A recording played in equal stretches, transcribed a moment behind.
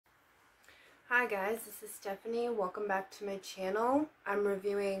Hi guys, this is Stephanie. Welcome back to my channel. I'm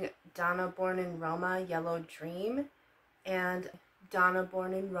reviewing Donna Born in Roma Yellow Dream and Donna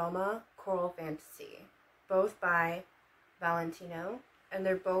Born in Roma Coral Fantasy, both by Valentino, and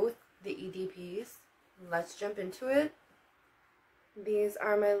they're both the EDPs. Let's jump into it. These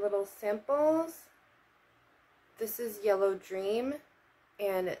are my little samples. This is Yellow Dream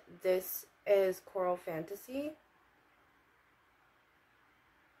and this is Coral Fantasy.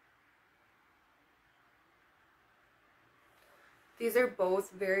 These are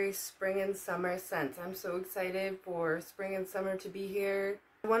both very spring and summer scents. I'm so excited for spring and summer to be here.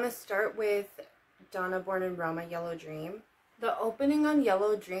 I want to start with Donna Born in Roma Yellow Dream. The opening on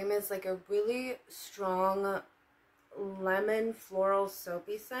Yellow Dream is like a really strong lemon floral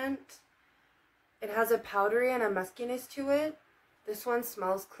soapy scent. It has a powdery and a muskiness to it. This one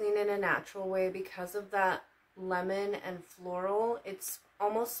smells clean in a natural way because of that lemon and floral. It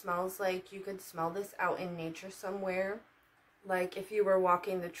almost smells like you could smell this out in nature somewhere. Like if you were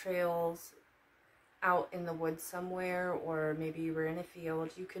walking the trails out in the woods somewhere, or maybe you were in a field,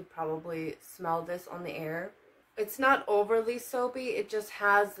 you could probably smell this on the air. It's not overly soapy, it just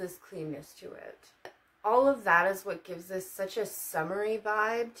has this cleanness to it. All of that is what gives this such a summery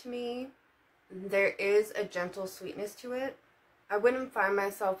vibe to me. There is a gentle sweetness to it. I wouldn't find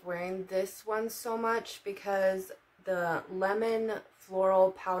myself wearing this one so much because the lemon floral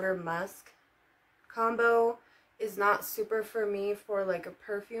powder musk combo is not super for me for like a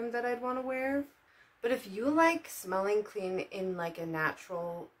perfume that I'd want to wear. But if you like smelling clean in like a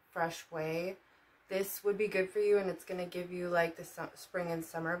natural, fresh way, this would be good for you, and it's going to give you like the spring and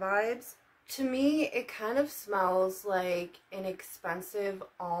summer vibes. To me, it kind of smells like an expensive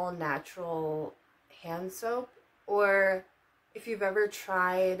all-natural hand soap, or if you've ever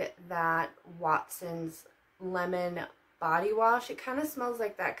tried that Watson's lemon body wash, it kind of smells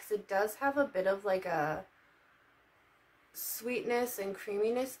like that because it does have a bit of like a sweetness and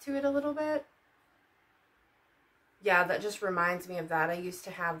creaminess to it a little bit. Yeah, that just reminds me of that. I used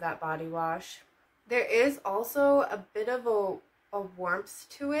to have that body wash. There is also a bit of a warmth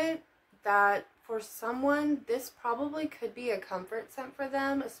to it that for someone, this probably could be a comfort scent for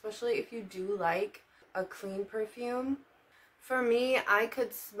them, especially if you do like a clean perfume. For me, I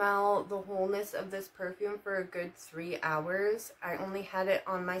could smell the wholeness of this perfume for a good 3 hours. I only had it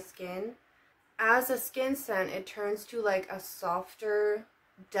on my skin. As a skin scent, it turns to like a softer,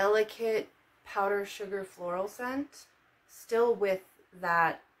 delicate powder sugar floral scent, still with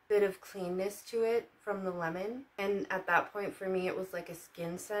that bit of cleanness to it from the lemon. And at that point for me, it was like a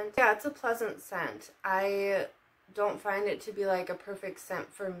skin scent. Yeah, it's a pleasant scent. I don't find it to be like a perfect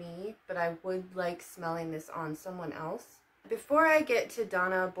scent for me, but I would like smelling this on someone else. Before I get to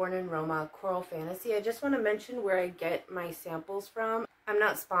Donna Born in Roma Coral Fantasy, I just want to mention where I get my samples from. I'm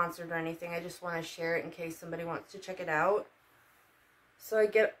not sponsored or anything, I just want to share it in case somebody wants to check it out. So I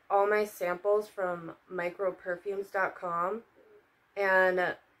get all my samples from microperfumes.com,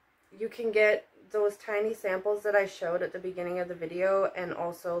 and you can get those tiny samples that I showed at the beginning of the video, and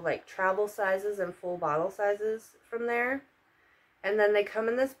also like travel sizes and full bottle sizes from there. And then they come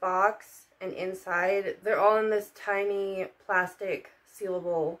in this box, and inside they're all in this tiny plastic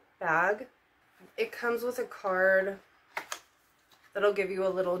sealable bag. It comes with a card that'll give you a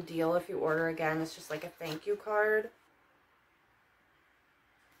little deal if you order again. It's just like a thank you card.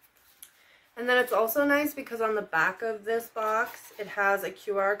 And then it's also nice because on the back of this box, it has a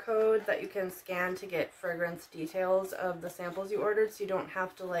QR code that you can scan to get fragrance details of the samples you ordered, so you don't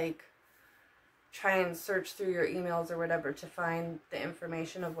have to like try and search through your emails or whatever to find the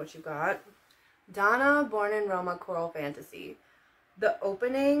information of what you got. Donna Born in Roma Coral Fantasy. The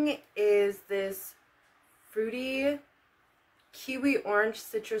opening is this fruity kiwi orange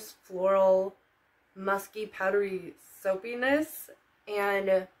citrus floral musky powdery soapiness,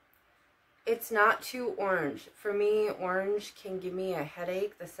 and it's not too orange. For me, orange can give me a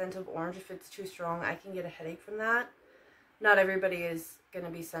headache. The scent of orange, if it's too strong, I can get a headache from that. Not everybody is going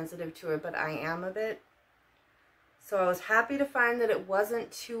to be sensitive to it, but I am a bit. So I was happy to find that it wasn't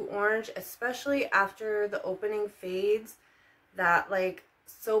too orange, especially after the opening fades. That like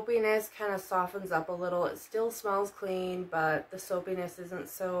soapiness kind of softens up a little. It still smells clean, but the soapiness isn't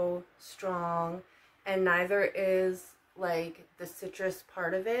so strong, and neither is like the citrus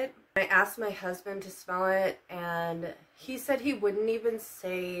part of it. I asked my husband to smell it, and he said he wouldn't even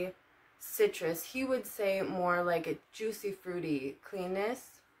say citrus. He would say more like a juicy fruity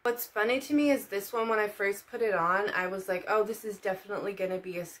cleanness. What's funny to me is this one, when I first put it on, I was like, oh, this is definitely going to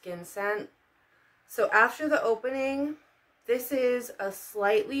be a skin scent. So after the opening, this is a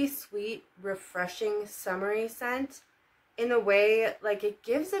slightly sweet, refreshing, summery scent. in a way, like, it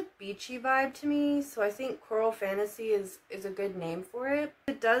gives a beachy vibe to me, so I think Coral Fantasy is a good name for it.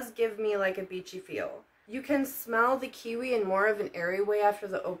 It does give me like a beachy feel. You can smell the kiwi in more of an airy way after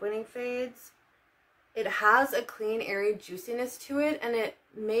the opening fades. It has a clean, airy juiciness to it, and it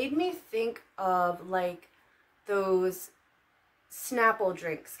made me think of like those Snapple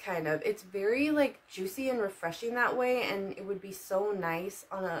drinks, kind of. It's very like juicy and refreshing that way, and it would be so nice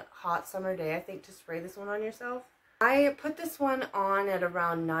on a hot summer day, I think, to spray this one on yourself. I put this one on at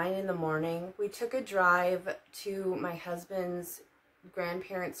around 9 in the morning. We took a drive to my husband's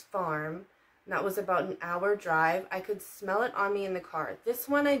grandparents' farm, and that was about an hour drive. I could smell it on me in the car. This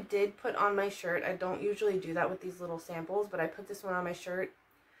one I did put on my shirt. I don't usually do that with these little samples, but I put this one on my shirt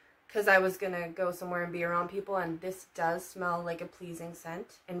because I was going to go somewhere and be around people, and this does smell like a pleasing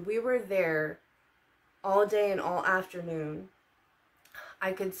scent. And we were there all day and all afternoon.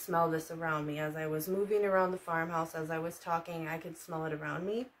 I could smell this around me as I was moving around the farmhouse, as I was talking, I could smell it around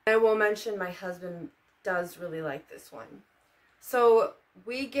me. I will mention my husband does really like this one. So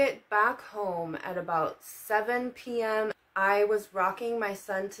we get back home at about 7 p.m. I was rocking my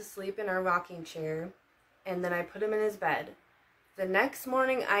son to sleep in our rocking chair, and then I put him in his bed. The next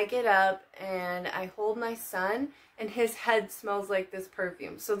morning I get up and I hold my son, and his head smells like this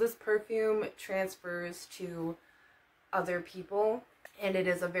perfume. So this perfume transfers to other people, and it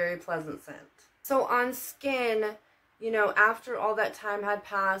is a very pleasant scent. So on skin, you know, after all that time had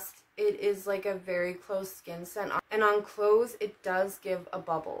passed, it is like a very close skin scent. And on clothes, it does give a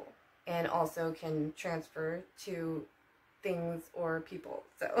bubble and also can transfer to things or people.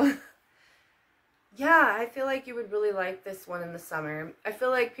 So yeah, I feel like you would really like this one in the summer. I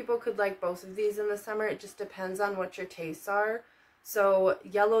feel like people could like both of these in the summer. It just depends on what your tastes are. So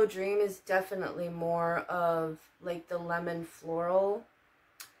Yellow Dream is definitely more of like the lemon floral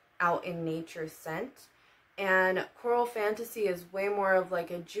out in nature scent. And Coral Fantasy is way more of like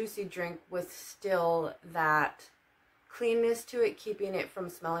a juicy drink with still that cleanness to it, keeping it from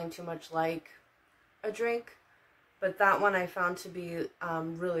smelling too much like a drink. But that one I found to be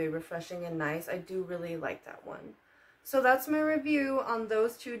really refreshing and nice. I do really like that one. So that's my review on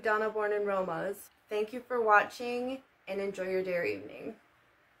those two Donna Born and Romas. Thank you for watching, and enjoy your day or evening.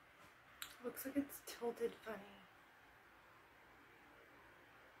 Looks like it's tilted funny.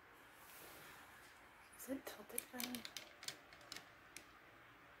 Is it tilted funny?